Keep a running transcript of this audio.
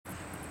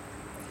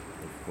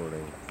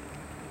recording.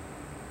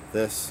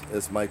 This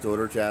is my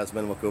daughter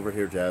Jasmine. Look over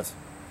here, Jazz.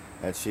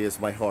 And she is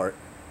my heart.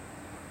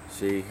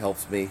 She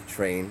helps me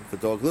train the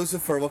dog.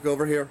 Lucifer, look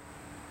over here.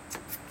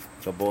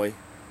 Good boy.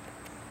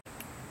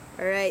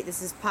 Alright,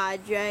 this is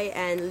Padre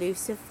and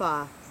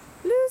Lucifer.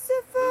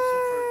 Lucifer!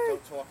 Lucifer,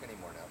 don't talk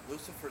anymore now.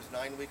 Lucifer's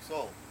 9 weeks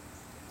old.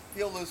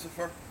 Heel,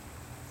 Lucifer.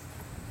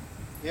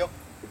 Heel.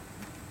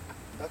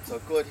 That's a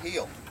good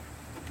heel.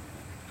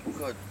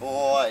 Good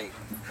boy.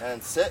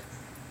 And sit.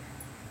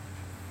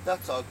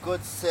 That's a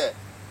good sit.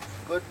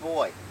 Good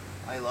boy.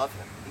 I love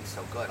him. He's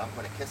so good. I'm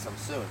going to kiss him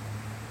soon.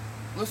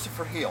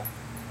 Lucifer, heel.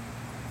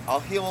 I'll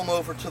heel him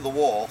over to the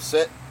wall.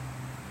 Sit.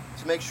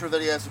 To make sure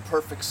that he has a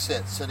perfect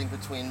sit, sitting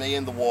between me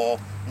and the wall,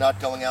 not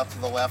going out to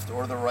the left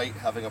or the right,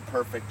 having a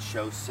perfect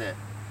show sit.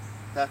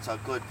 That's a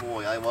good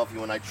boy. I love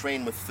you. And I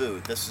train with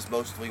food. This is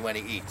mostly when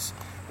he eats.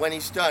 When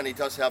he's done, he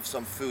does have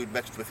some food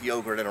mixed with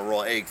yogurt and a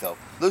raw egg, though.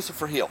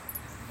 Lucifer, heel.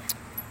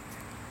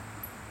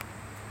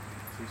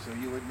 See, so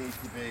you would need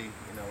to be,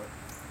 in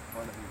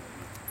front of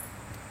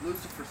you.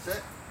 Lucifer,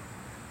 sit.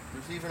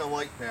 There's even a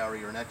light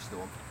barrier next to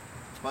him,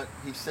 but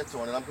he sits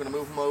on it. I'm going to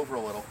move him over a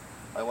little.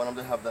 I want him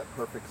to have that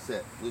perfect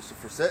sit.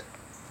 Lucifer, sit.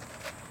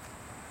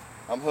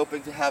 I'm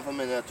hoping to have him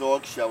in a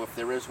dog show, if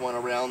there is one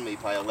around me,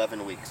 by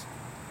 11 weeks.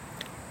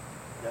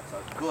 That's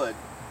a good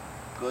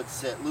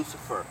sit.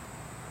 Lucifer,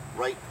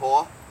 right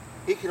paw.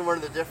 He can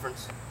learn the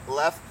difference,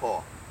 left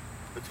paw,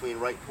 between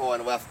right paw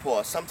and left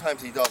paw.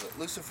 Sometimes he doesn't.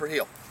 Lucifer,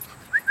 heel.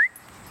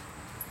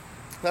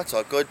 That's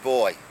a good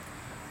boy.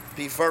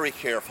 Be very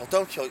careful.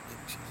 Don't kill.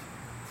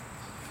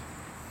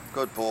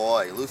 Good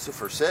boy.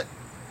 Lucifer, sit.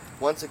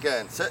 Once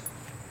again, sit.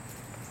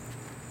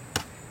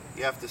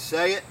 You have to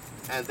say it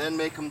and then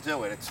make him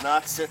do it. It's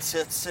not sit,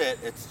 sit, sit.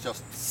 It's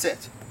just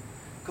sit.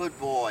 Good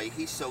boy.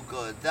 He's so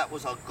good. That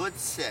was a good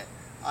sit.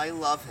 I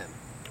love him.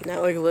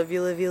 Not like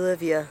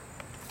Livia.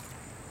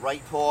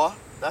 Right paw.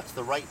 That's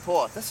the right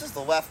paw. This is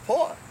the left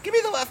paw. Give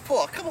me the left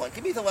paw. Come on.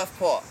 Give me the left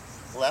paw.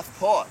 Left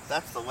paw.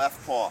 That's the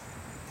left paw.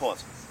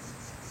 Pause.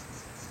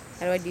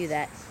 How do I do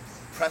that?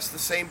 Press the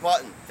same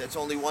button. There's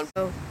only one.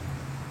 Oh.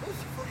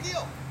 Lucifer,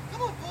 heel.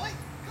 Come on, boy.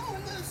 Come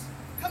on, Luce.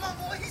 Come on,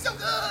 boy. He's so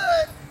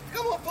good.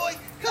 Come on, boy.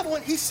 Come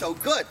on. He's so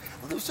good.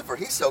 Lucifer,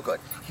 he's so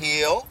good.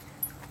 Heel,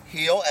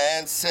 heel,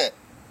 and sit.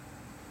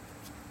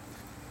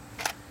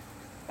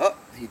 Oh,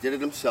 he did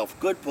it himself.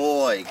 Good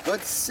boy.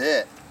 Good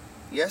sit.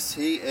 Yes,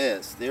 he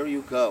is. There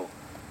you go.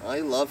 I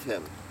love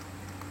him.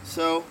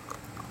 So,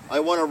 I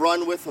want to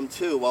run with him,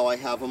 too, while I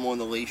have him on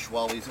the leash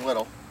while he's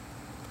little.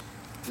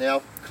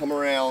 Now, come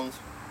around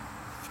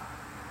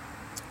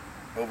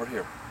over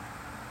here.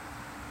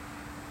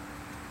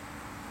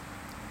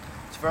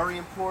 It's very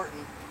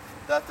important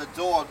that the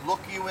dog look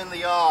you in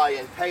the eye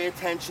and pay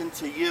attention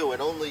to you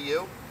and only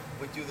you.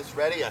 We do this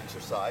ready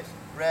exercise.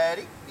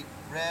 Ready,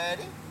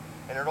 ready.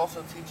 And it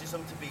also teaches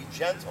them to be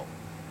gentle.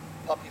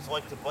 Puppies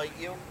like to bite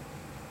you.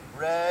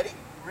 Ready,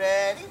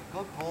 ready.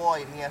 Good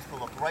boy. And he has to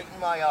look right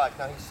in my eyes.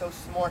 Now he's so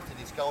smart that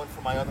he's going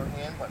for my other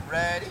hand, but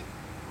ready,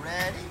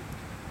 ready.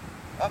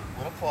 Up,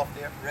 little cough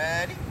there.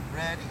 Ready,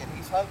 ready. And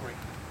he's hungry.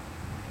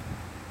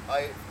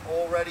 I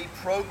already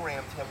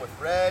programmed him with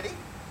ready.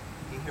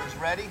 He hears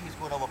ready. He's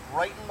going to look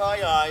right in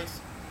my eyes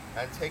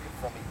and take it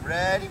from me.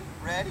 Ready,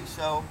 ready.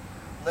 So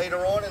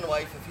later on in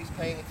life, if he's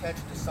paying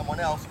attention to someone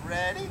else,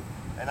 ready,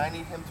 and I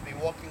need him to be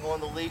walking on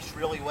the leash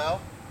really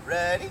well,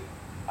 ready,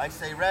 I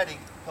say ready,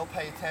 he'll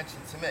pay attention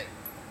to me.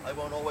 I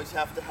won't always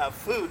have to have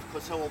food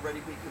because he'll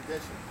already be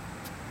conditioned.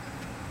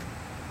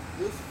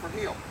 Lucifer,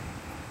 heel.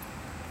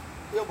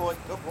 Heel, boy.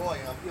 Good boy.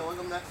 I'm heeling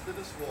him next to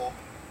this wall.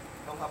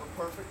 He'll have a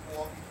perfect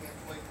walk. He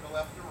can't wait to go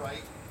left or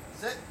right.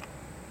 Sit.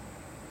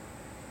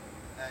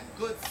 And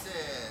good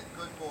sit.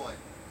 Good boy.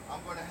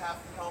 I'm going to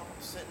have to help him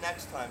sit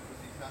next time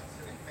because he's not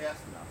sitting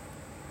fast enough.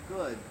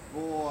 Good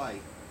boy.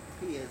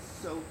 He is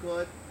so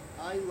good.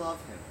 I love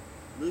him.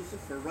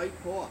 Lucifer, right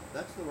paw.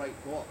 That's the right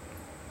paw.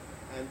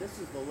 And this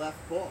is the left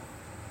paw.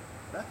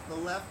 That's the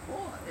left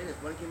paw. It is.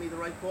 Want to give me the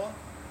right paw?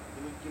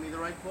 Give me the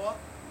right paw?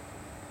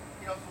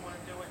 He doesn't want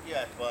to do it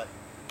yet, but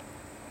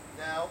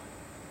now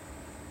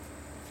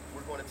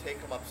we're going to take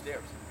him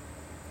upstairs.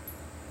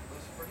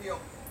 Lucifer, heel.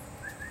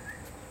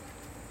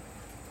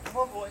 Come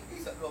on, boy.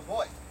 He's a good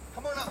boy.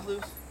 Come on up,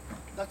 Luce.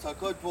 That's a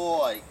good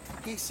boy.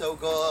 He's so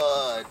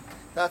good.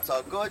 That's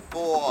a good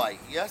boy.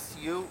 Yes,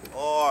 you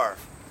are.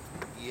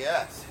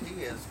 Yes,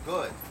 he is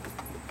good.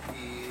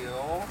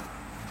 Heel.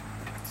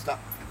 Stop.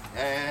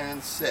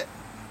 And sit.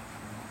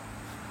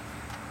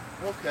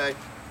 Okay.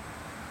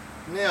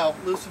 Now,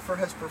 Lucifer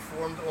has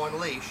performed on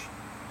leash.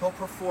 He'll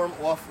perform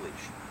off leash.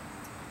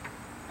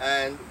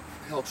 And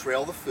he'll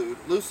trail the food.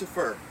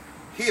 Lucifer,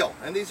 heel.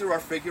 And these are our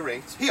figure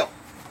eights. Heel.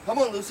 Come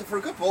on, Lucifer.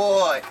 Good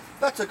boy.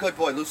 That's a good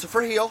boy.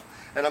 Lucifer, heel.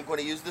 And I'm going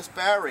to use this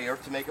barrier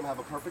to make him have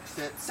a perfect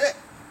sit. Sit.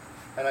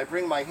 And I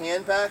bring my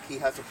hand back. He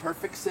has a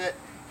perfect sit.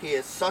 He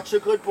is such a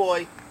good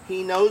boy.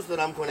 He knows that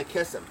I'm going to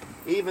kiss him,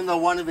 even though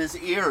one of his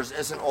ears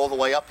isn't all the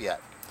way up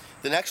yet.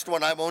 The next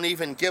one, I won't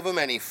even give him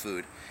any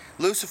food.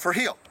 Lucifer,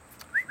 heel.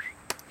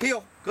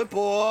 Heel. Good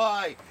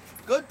boy.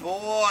 Good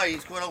boy.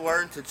 He's going to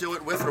learn to do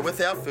it with or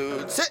without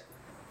food. Sit.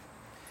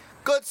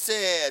 Good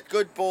sit.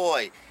 Good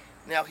boy.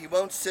 Now, he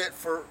won't sit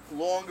for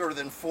longer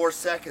than 4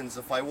 seconds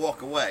if I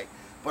walk away.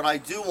 But I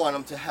do want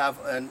him to have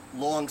a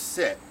long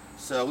sit.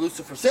 So,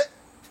 Lucifer, sit.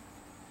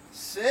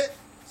 Sit.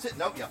 Sit.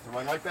 Nope, you have to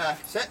run right back.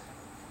 Sit.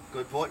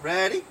 Good boy.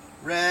 Ready?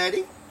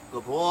 Ready?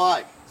 Good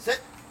boy.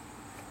 Sit.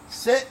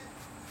 Sit.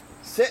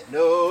 Sit.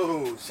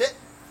 No. Sit.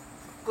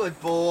 Good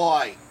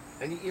boy.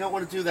 And you don't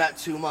want to do that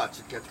too much.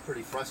 It gets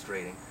pretty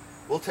frustrating.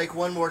 We'll take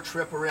one more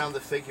trip around the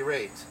figure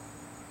eight.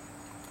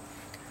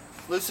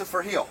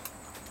 Lucifer, heel.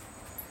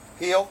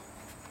 Heel.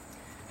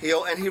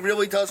 Heel. And he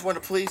really does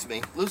want to please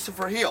me.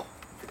 Lucifer, heel.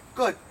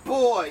 Good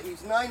boy.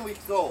 He's 9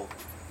 weeks old.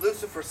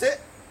 Lucifer,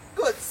 sit.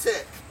 Good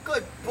sit.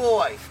 Good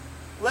boy.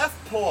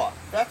 Left paw.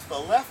 That's the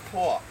left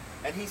paw.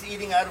 And he's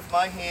eating out of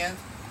my hand,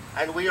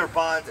 and we are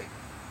bonding.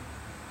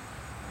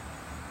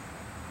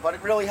 But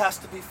it really has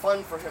to be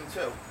fun for him,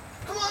 too.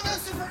 Come on,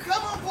 Lucifer.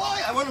 Come on, boy.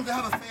 I want him to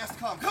have a fast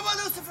come. Come on,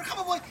 Lucifer. Come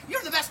on, boy.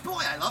 You're the best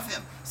boy. I love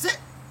him. Sit.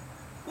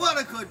 What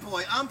a good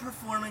boy. I'm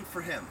performing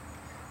for him.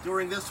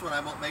 During this one,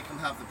 I won't make him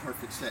have the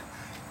perfect sit.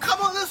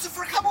 Come on,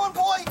 Lucifer. Come on,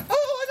 boy.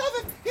 Oh, I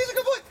love him. He's a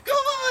good boy. Come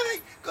on.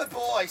 Good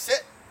boy.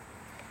 Sit.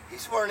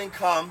 He's learning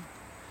come,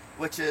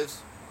 which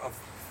is a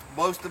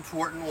most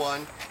important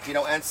one, you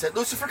know, and sit.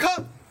 Lucifer,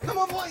 come. Come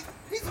on, boy.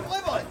 He's a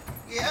boy.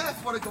 Yeah, that's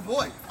what a good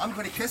boy. I'm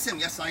going to kiss him.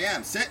 Yes, I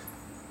am. Sit.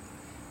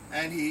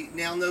 And he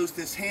now knows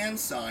this hand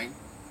sign,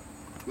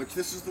 which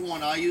this is the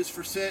one I use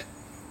for sit,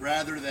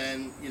 rather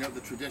than, you know, the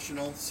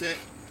traditional sit.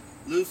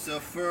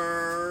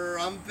 Lucifer,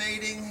 I'm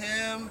baiting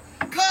him.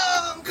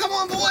 Come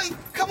on, boy.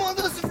 Come on,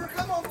 Lucifer.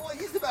 Come on, boy.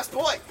 He's the best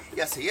boy.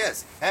 Yes, he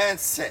is. And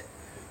sit.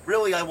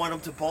 Really, I want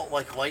him to bolt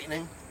like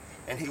lightning,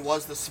 and he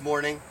was this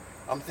morning.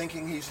 I'm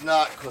thinking he's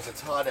not because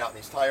it's hot out and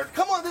he's tired.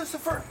 Come on,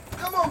 Lucifer.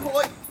 Come on,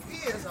 boy.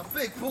 He is a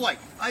big boy.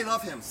 I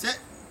love him. Sit.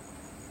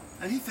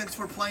 And he thinks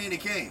we're playing a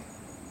game.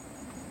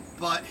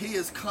 But he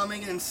is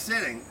coming and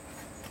sitting.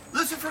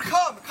 Lucifer,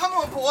 come. Come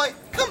on, boy.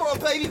 Come on,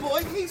 baby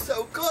boy. He's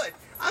so good.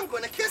 I'm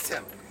going to kiss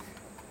him.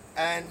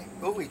 And,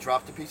 oh, he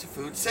dropped a piece of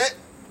food. Sit.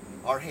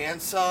 Our hand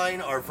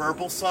sign, our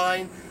verbal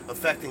sign,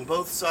 affecting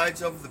both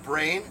sides of the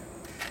brain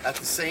at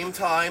the same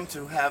time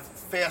to have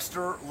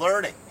faster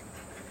learning.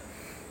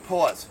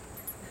 Pause.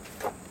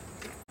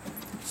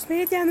 Just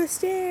made it down the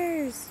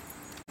stairs.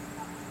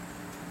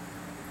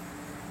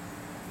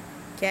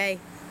 Okay.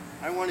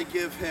 I want to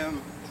give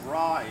him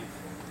drive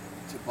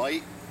to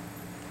bite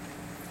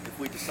if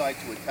we decide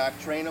to attack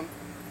train him.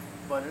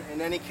 But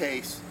in any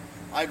case,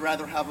 I'd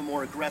rather have a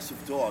more aggressive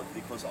dog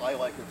because I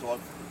like a dog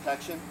for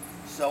protection.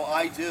 So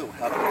I do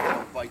have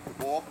him bite the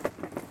ball.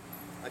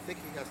 I think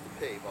he has to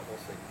pee, but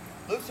we'll see.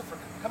 Lucifer,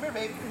 come here,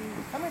 baby.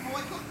 Come here,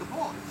 boy. Look, the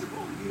ball. It's your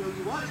ball. You know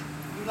you want it.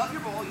 You love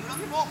your ball. You love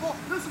your ball. Ball.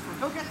 Lucifer,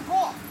 go get the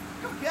ball.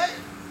 Go get it.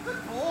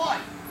 Good boy.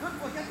 Good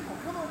boy. Get the ball.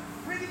 Come on.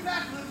 Bring it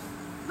back, Luce.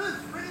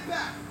 Luce, bring it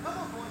back. Come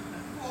on, boy.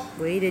 Get the ball.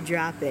 Way to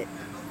drop it.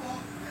 Get the ball.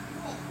 Get the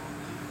ball.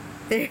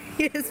 There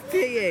he is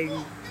peeing. Get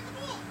the ball.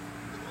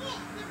 Get the ball.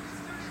 There it is.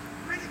 There it is.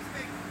 Bring it to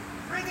me.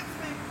 Bring it to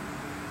me.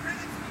 Bring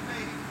it to me,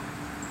 baby.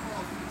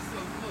 Oh, he's so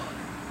good.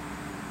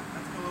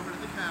 Let's go over to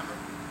the camera.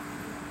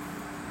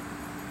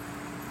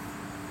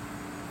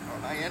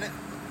 Am I in it?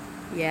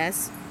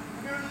 Yes.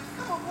 Come here, Luce.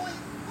 Come on, boy.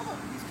 Come on.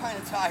 He's kind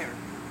of tired.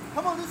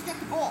 Come on, Luce, get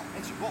the ball.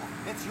 It's your ball.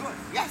 It's yours.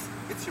 Yes,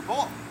 it's your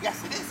ball.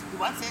 Yes, it is. He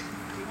wants it.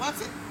 He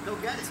wants it. Go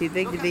get it. Too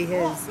big Go to get be the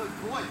ball. his. Good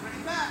boy. Bring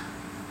it back.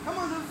 Come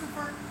on,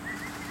 Lucifer.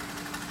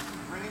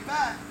 Bring it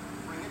back.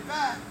 Bring it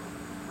back.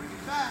 Bring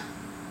it back.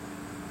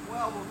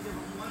 Well, we'll give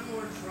him one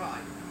more try.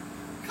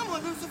 Come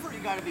on, Lucifer.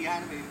 You got to be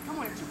animated. Come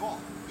on, it's your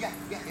ball. Yeah,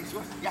 it's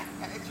yours. Yeah,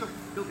 it's yours.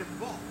 Go get the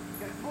ball.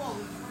 Get the ball,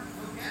 Lucifer.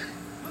 Go get it.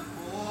 Good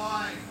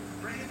boy.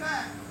 Bring it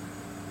back.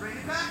 Bring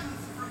it back,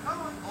 Lucifer.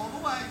 Come on, all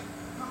the way.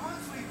 Come on,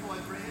 sweet boy.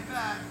 Bring it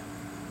back.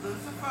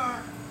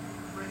 Lucifer.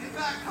 Bring it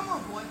back. Come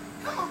on, boy.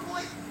 Come on,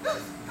 boy.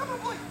 Luce. Come on,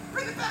 boy.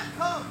 Bring it back.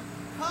 Come.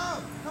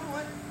 Come. Come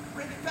on.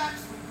 Bring it back,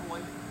 sweet boy.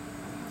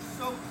 You're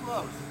so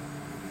close.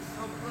 You're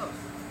so close.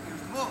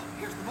 Here's the ball.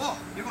 Here's the ball.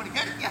 You're going to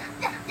get it. Yeah.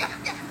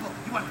 Ball.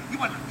 You want it. You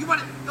want it. You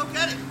want it. Go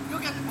get it. Go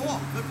get the ball.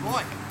 Good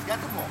boy.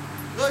 Get the ball.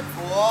 Good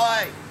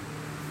boy.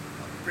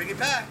 Bring it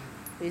back.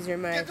 These are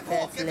my Get the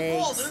ball. pet's Get the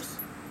ball, legs. Luce.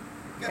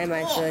 Get And the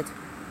my ball. foot.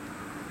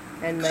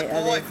 And my Good boy.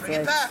 other Bring it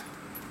foot. back.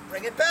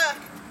 Bring it back.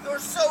 You're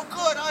so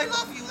good. I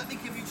love you. Let me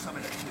give you some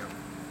of that here.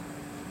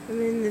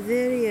 I'm in the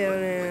video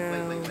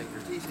now. Wait.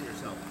 You're teasing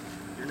yourself.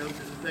 Your nose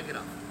isn't big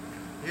enough.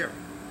 Here.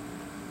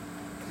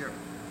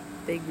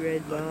 Big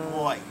red Good ball.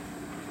 boy.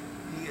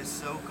 He is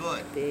so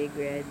good. Big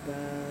red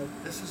ball.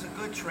 This is a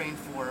good train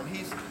for him.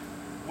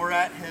 We're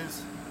at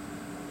his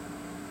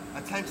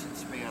attention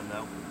span,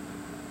 though.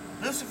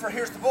 Lucifer,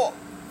 here's the ball.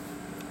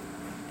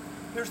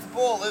 Here's the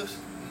ball, Luce.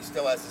 He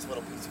still has this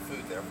little piece of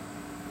food there.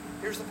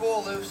 Here's the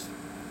ball, Luce.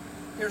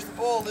 Here's the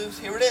ball, Luce.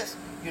 Here it is.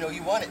 You know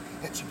you want it.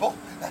 It's your ball.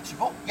 That's your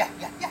ball. Yeah.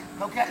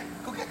 Go get it.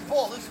 Go get the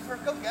ball, Lucifer.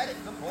 Go get it.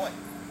 Good boy.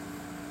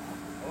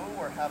 Oh,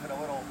 we're having a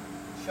little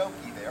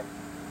choky there.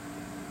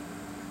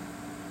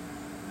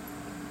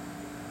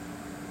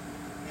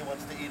 He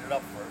wants to eat it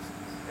up first.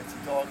 It's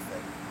a dog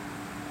thing.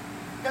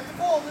 Get the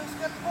ball, Luce,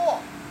 get the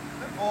ball.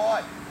 Good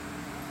boy.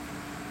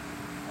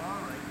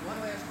 All right, one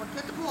last one.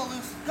 Get the ball,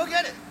 Luce. Go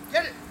get it.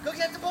 Get it. Go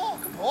get the ball.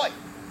 Good boy.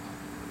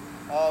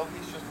 Oh,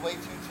 he's just way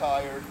too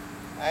tired,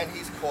 and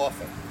he's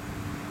coughing.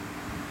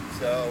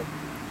 So,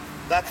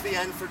 that's the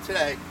end for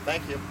today.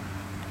 Thank you.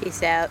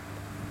 Peace out.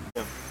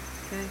 Okay.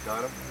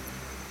 Got him?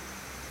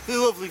 The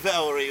lovely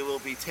Valerie will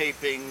be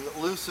taping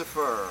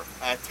Lucifer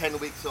at 10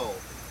 weeks old.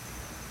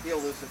 Heel,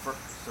 Lucifer.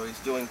 So he's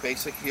doing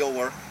basic heel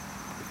work.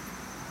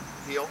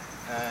 Heel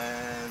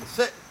and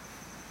sit.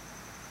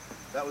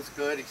 That was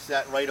good. He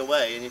sat right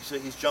away, and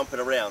he's jumping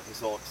around.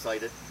 He's all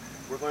excited.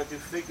 We're going to do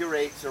figure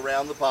eights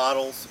around the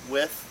bottles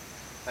with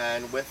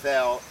and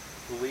without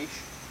the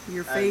leash.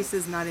 Your face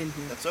is not in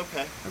here. That's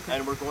okay.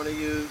 And we're going to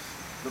use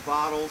the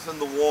bottles and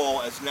the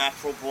wall as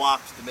natural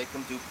blocks to make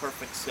them do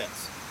perfect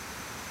sits.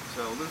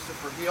 So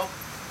Lucifer heel.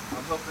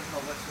 I'm hoping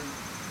he'll listen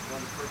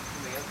on the first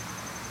command.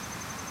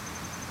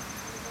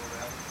 We'll go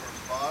around the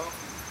first bottle.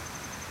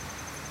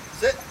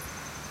 Sit.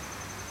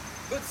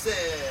 Good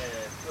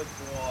sit. Good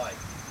boy.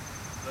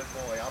 Good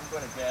boy. I'm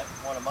going to get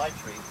one of my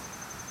treats.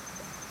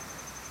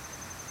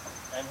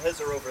 And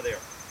his are over there.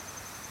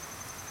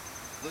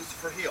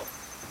 Lucifer heel.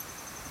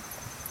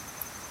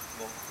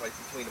 Well, right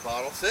between the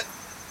bottles. Sit.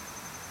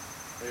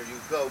 There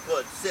you go.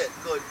 Good. Sit.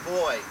 Good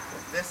boy.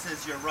 This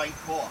is your right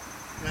paw.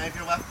 Can I have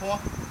your left paw?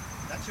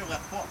 That's your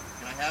left paw.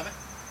 Can I have it?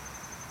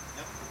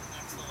 Yep.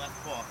 That's the left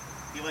paw.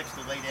 He likes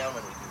to lay down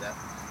when we do that.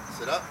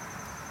 Sit up.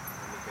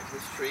 And we get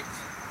his treats.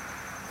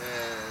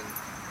 And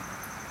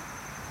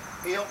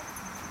heel.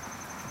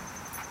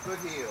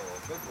 Good heel.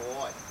 Good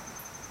boy.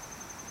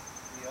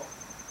 Heel.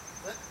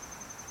 Sit.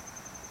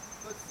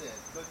 Good sit.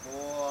 Good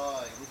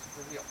boy.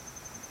 Lucifer heel.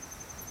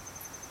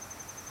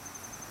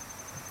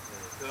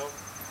 There we go.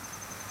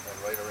 And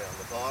right around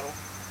the bottle.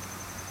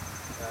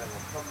 And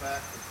we'll come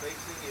back to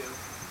facing you.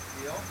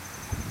 Heel.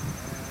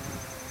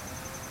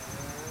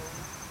 And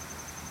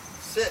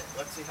sit.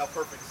 Let's see how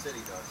perfect sit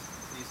he does.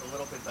 He's a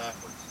little bit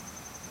backwards.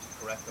 Just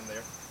correct him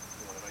there.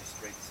 You want a nice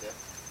straight sit.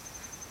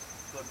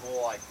 Good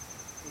boy.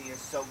 He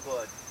is so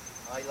good.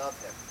 I love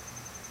him.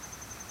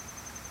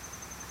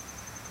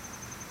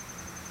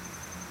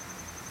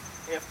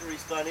 After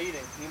he's done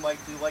eating, he might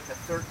do like a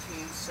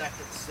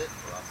 13-second sit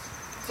for us.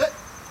 Sit!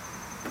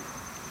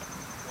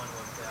 1,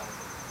 1,000,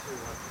 2,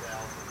 1,000,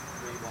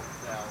 3,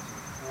 1,000,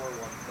 4,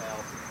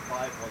 1,000,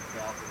 5,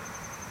 1,000.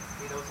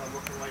 He knows I'm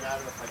looking right at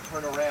him. If I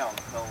turn around,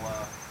 he'll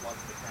watch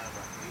the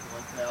camera.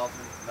 8, 1,000,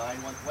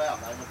 9, 1, wow,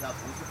 9,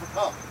 1,000. Lucifer,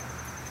 come.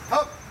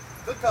 Come.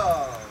 Good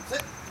come.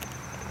 Sit.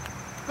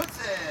 Good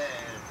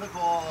sit. Good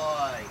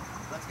boy.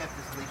 Let's get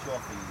this leash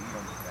off of you. You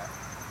don't need that.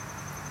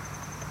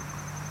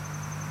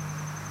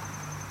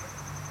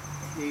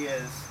 He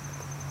is,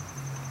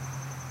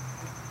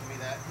 give me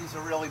that, he's a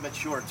really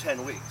mature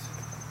 10 weeks.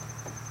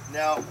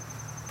 Now,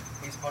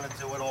 he's going to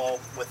do it all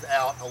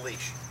without a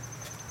leash,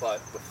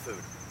 but with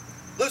food.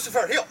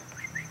 Lucifer, heel.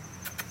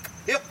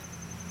 Heel.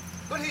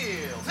 Good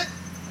heel. Sit.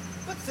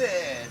 Good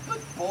sit.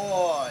 Good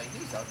boy.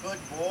 He's a good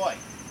boy.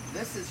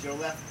 This is your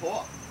left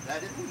paw.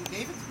 That is, you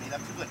gave it to me.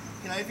 That's good.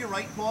 Can I have your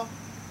right paw?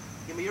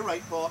 Give me your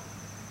right paw.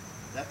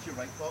 That's your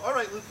right paw. All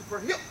right, Lucifer,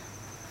 heel.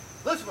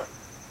 Lucifer,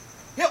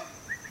 heel.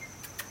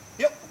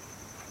 Heel.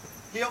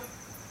 Heel.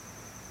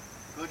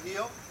 Good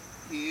heel.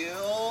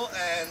 Heel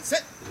and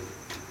sit.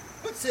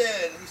 Good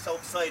sit. He's so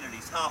excited.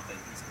 He's hopping.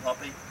 He's a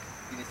puppy.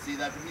 You can see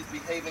that, but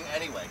he's behaving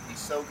anyway. He's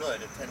so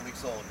good at 10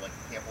 weeks old. Like,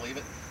 you can't believe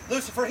it.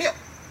 Lucifer, heel.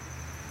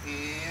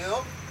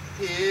 Heel.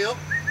 Heel.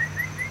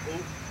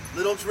 Ooh,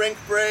 little drink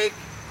break.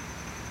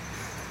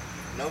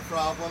 No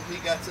problem. He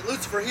gets it.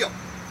 Lucifer, heel.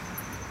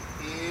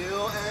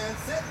 Heel and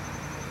sit.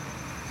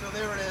 So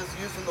there it is,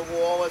 using the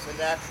wall as a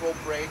natural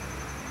break.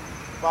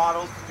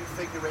 Bottles to do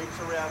figure eights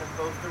around in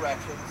both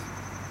directions.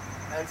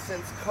 And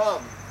since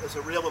come is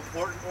a real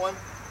important one,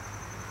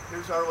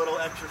 here's our little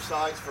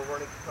exercise for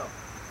learning to come.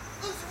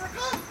 Lucifer,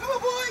 come! Come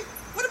on, boy!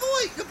 What a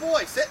boy! Good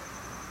boy! Sit!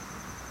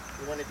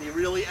 You want to be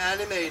really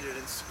animated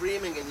and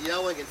screaming and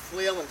yelling and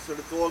flailing so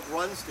the dog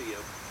runs to you.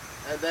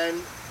 And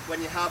then when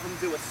you have him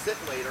do a sit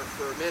later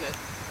for a minute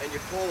and you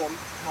pull him,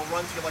 he'll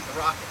run to you like a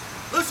rocket.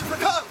 Lucifer,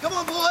 come! Come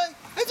on, boy!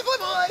 It's a good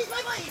boy! He's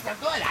my boy! He's so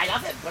good! I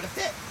love him! What a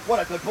sit!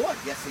 What a good boy!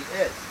 Yes, he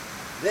is.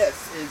 This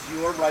is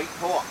your right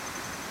paw.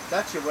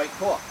 That's your right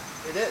paw.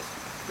 It is.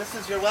 This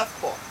is your left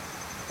paw.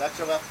 That's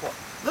your left paw.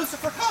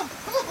 Lucifer, come!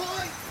 Come on,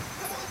 boy!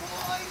 Come on,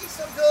 boy! He's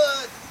so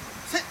good!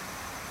 Sit!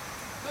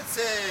 Good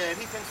sit!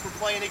 He thinks we're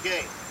playing a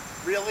game.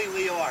 Really,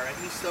 we are, and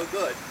he's so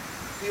good.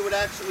 He would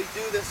actually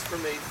do this for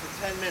me for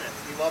 10 minutes.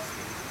 He loves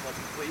me. He wants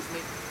to please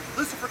me.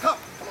 Lucifer,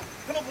 come! Come on!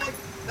 Come on, boy!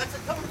 That's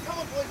it! Come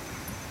on, boy!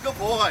 Good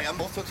boy!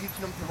 I'm also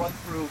teaching him to run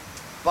through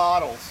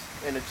bottles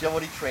in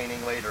agility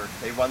training later.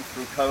 They run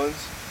through cones.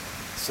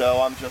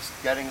 So I'm just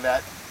getting that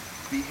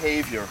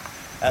behavior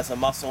as a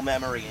muscle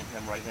memory in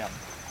him right now.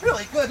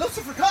 Really good.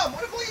 Lucifer, come.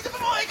 What a boy. He's a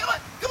good boy. Come on.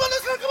 Come on,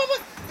 Lucifer. Come on,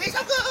 boy. He's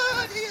so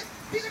good.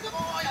 He's a good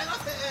boy. I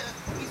love him.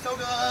 He's so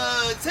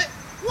good. Sit.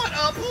 What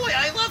a boy.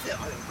 I love him.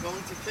 I'm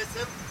going to kiss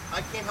him.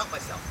 I can't help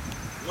myself.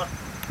 Look.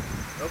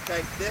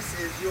 Okay, this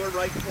is your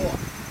right paw.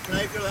 Can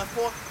I have your left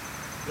paw?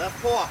 Left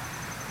paw.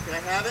 Can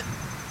I have it?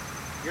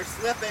 You're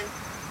slipping.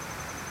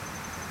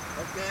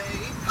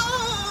 Okay,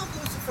 come,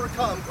 Lucifer,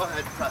 come. Go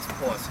ahead, press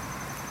pause.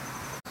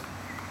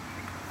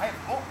 I have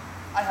the ball.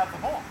 I have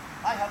the ball.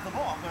 I have the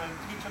ball. I'm going to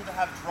teach him to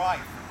have drive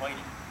for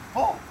biting.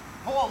 Ball.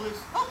 Ball,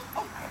 Lucifer. Oh,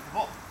 I have the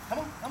ball. Come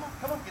on, come on,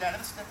 come on. Get out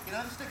of the stick. Get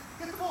out of the stick.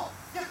 Get the ball.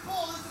 Get the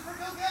ball, Lucifer.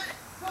 Go get it.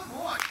 Good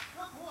boy.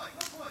 Good boy.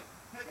 Good boy.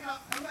 Pick it up.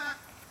 Come back.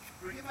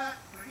 Bring it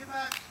back. Bring it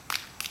back.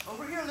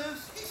 Over here,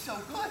 Luce. He's so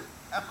good.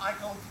 Am I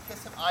going to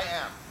kiss him? I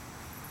am.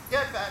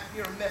 Get back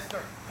here,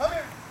 mister. Come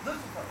here.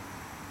 Lucifer.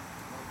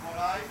 Look what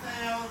I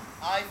found.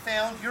 I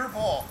found your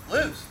ball.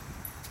 Luce.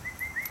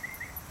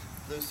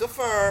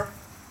 Lucifer.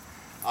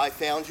 I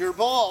found your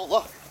ball.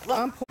 Look.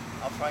 Look.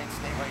 I'll try and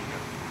stay right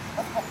here.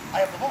 Oh,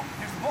 I have the ball.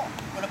 Here's the ball.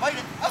 I'm going to bite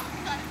it. Oh,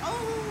 you got it. Oh,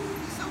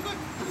 he's so good.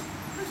 Luce.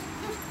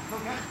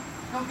 Go get it.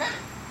 Go get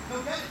it. Go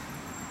get it.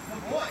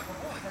 Good boy. Good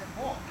boy. Get the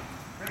ball.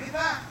 Bring it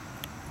back.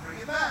 Bring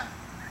it back.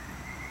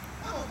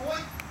 Come on, boy.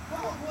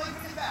 Come on, boy.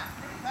 Bring it back.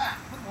 Bring it back.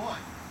 Good boy.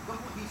 Good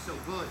boy. He's so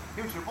good.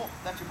 Here's your ball.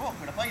 That's your ball.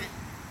 I'm going to bite it.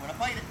 I'm going to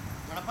bite it.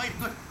 I'm going to bite it.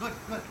 Good, good,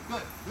 good,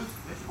 good. Luce,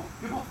 there's your ball.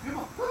 Your ball. Your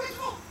ball. Go get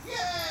your ball.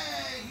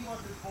 Yay! He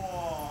wants his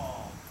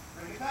ball.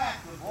 Bring it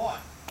back. Good boy.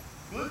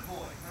 Good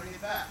boy. Bring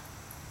it back.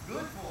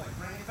 Good boy.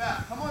 Bring it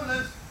back. Come on,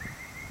 Luce.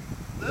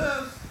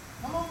 Luce.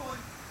 Come on, boy.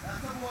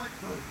 That's the boy.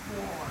 Good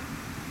boy.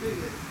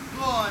 Good.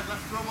 Good.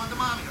 Let's throw one to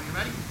mommy. Are you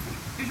ready?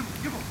 Get your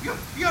ball. Your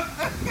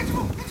ball. Get your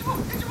ball. Get your ball.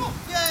 Get your ball.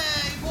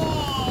 Yay!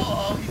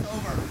 Ball. He's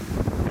over.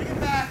 Bring it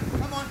back.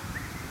 Come on.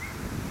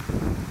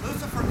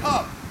 Lucifer,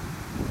 come.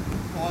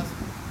 Pause.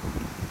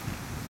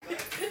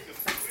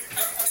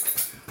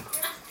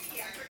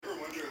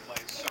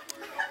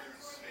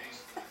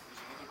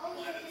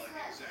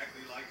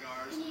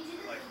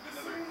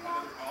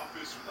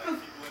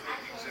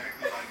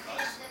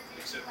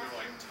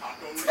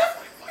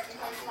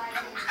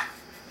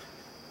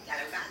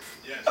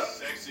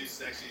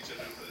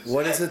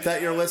 What is it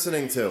that you're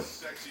listening to?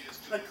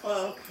 The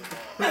cloak.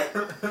 Oh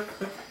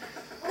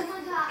my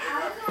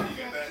god,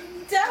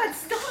 Dad,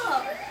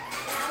 stop!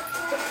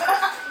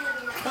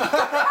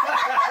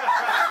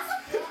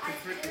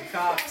 Freaking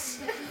cops.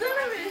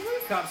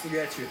 Cops will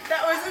get you.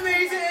 That was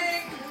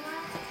amazing!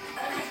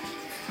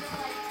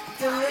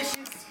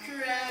 Delicious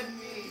crab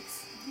meat.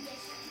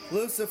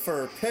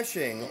 Lucifer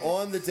fishing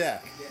on the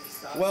deck.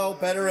 Well,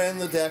 better in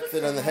the deck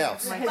than in the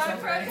house.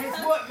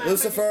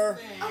 Lucifer,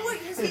 Oh wait,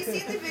 has he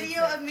seen the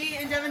video of me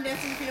and Devin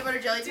dancing peanut butter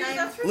jelly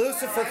time?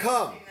 Lucifer,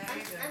 come.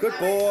 Good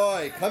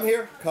boy. Come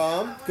here.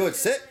 Come. Good.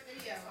 Sit.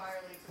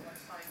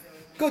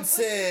 Good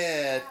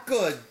sit.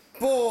 Good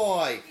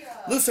boy.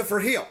 Lucifer,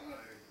 heel.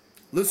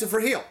 Lucifer,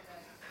 heel.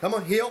 Come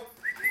on, heel.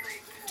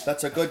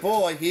 That's a good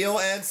boy. Heel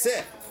and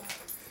sit.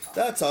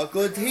 That's a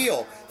good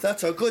heel.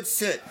 That's a good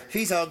sit.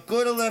 He's a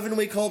good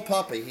 11-week-old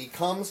puppy. He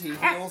comes, he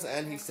heels,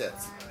 and he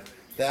sits.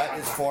 That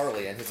is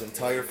Farley and his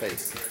entire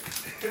face.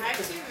 I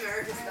actually have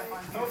American stuff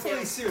on here Hopefully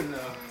too. soon, though.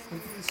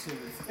 Hopefully soon.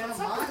 It's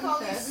something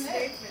called these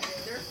snakes.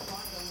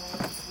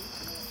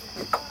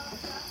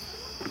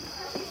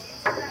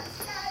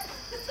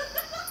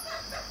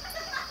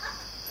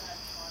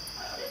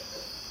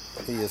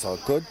 He is a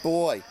good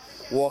boy.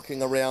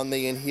 Walking around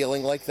me and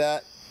healing like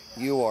that.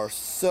 You are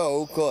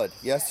so good.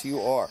 Yes,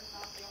 you are.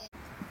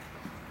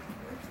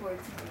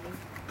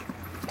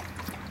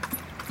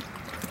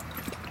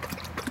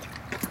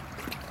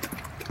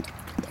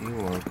 You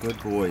are good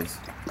boys.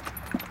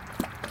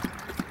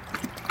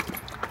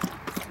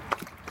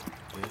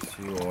 Yes,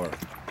 you are.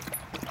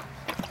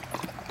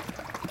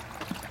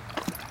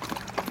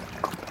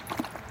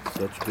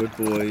 Such good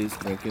boys,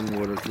 drinking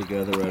water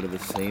together out of the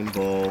same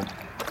bowl.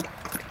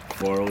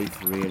 Farley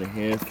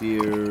 3.5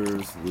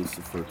 years,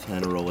 Lucifer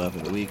 10 or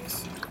 11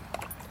 weeks.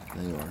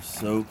 They are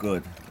so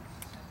good.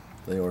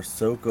 They are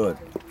so good.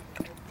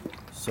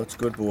 Such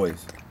good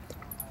boys.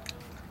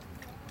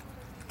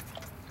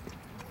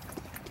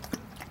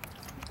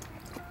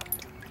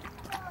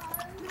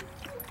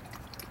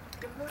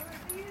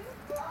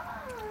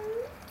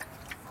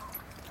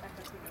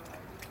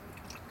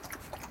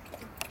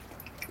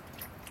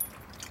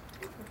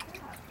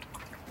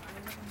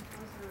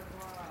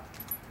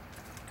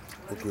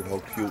 Look at how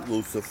cute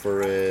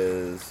Lucifer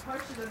is.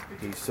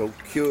 He's so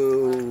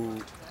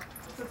cute.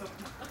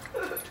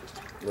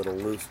 Little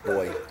loose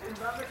boy.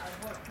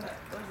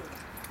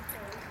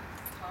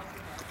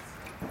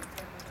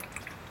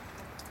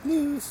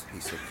 Loose.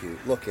 He's so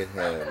cute. Look at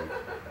him.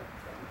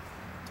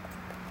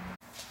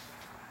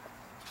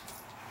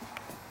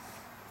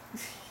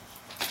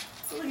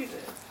 Look at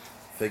this.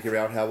 Figure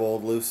out how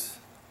old Loose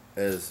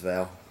is,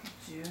 Val.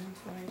 June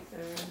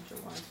 23rd,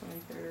 July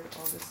 23rd,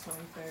 August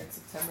 23rd,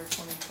 September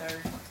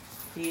 23rd.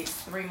 He is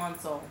 3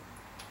 months old.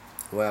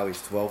 Wow,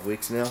 he's 12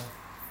 weeks now.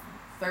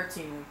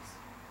 13 weeks.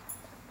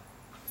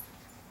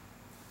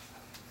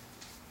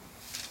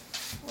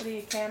 What are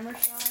you, camera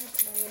shy?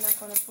 No, you're not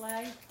going to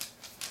play?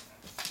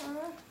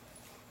 Ooh,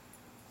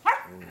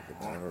 the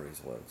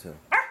battery's low too.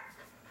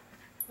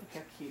 Look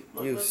how cute.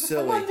 Look, You look,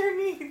 silly. From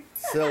underneath.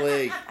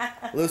 Silly.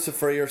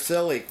 Lucifer, you're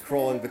silly,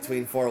 crawling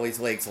between Farley's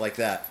legs like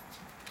that.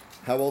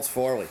 How old's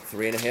Farley?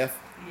 3.5? Yeah.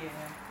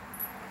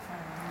 Oh,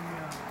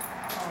 no.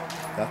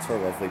 Oh, That's her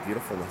lovely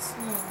beautifulness.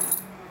 no.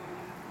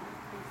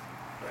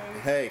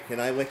 Hey, can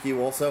I lick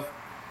you also?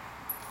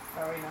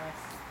 Very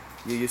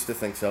nice. You used to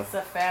think so. It's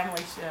a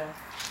family show.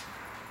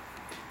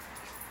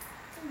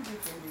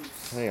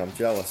 Hey, I'm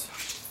jealous.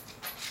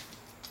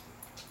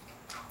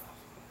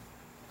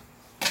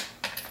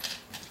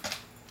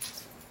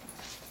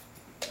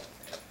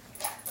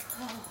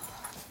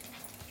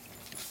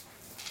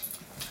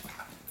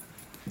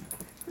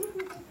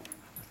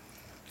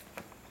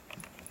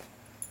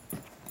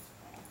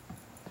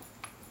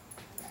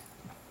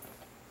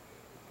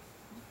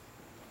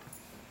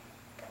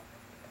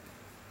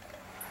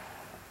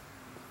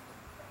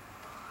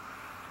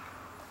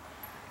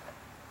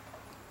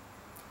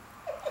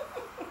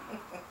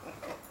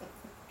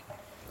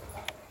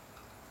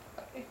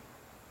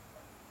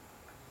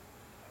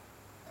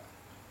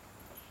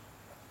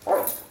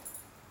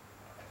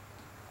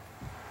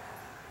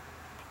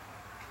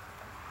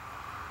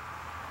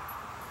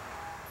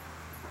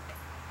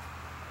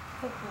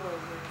 Good boy,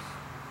 Liz.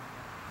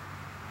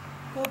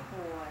 Good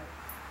boy.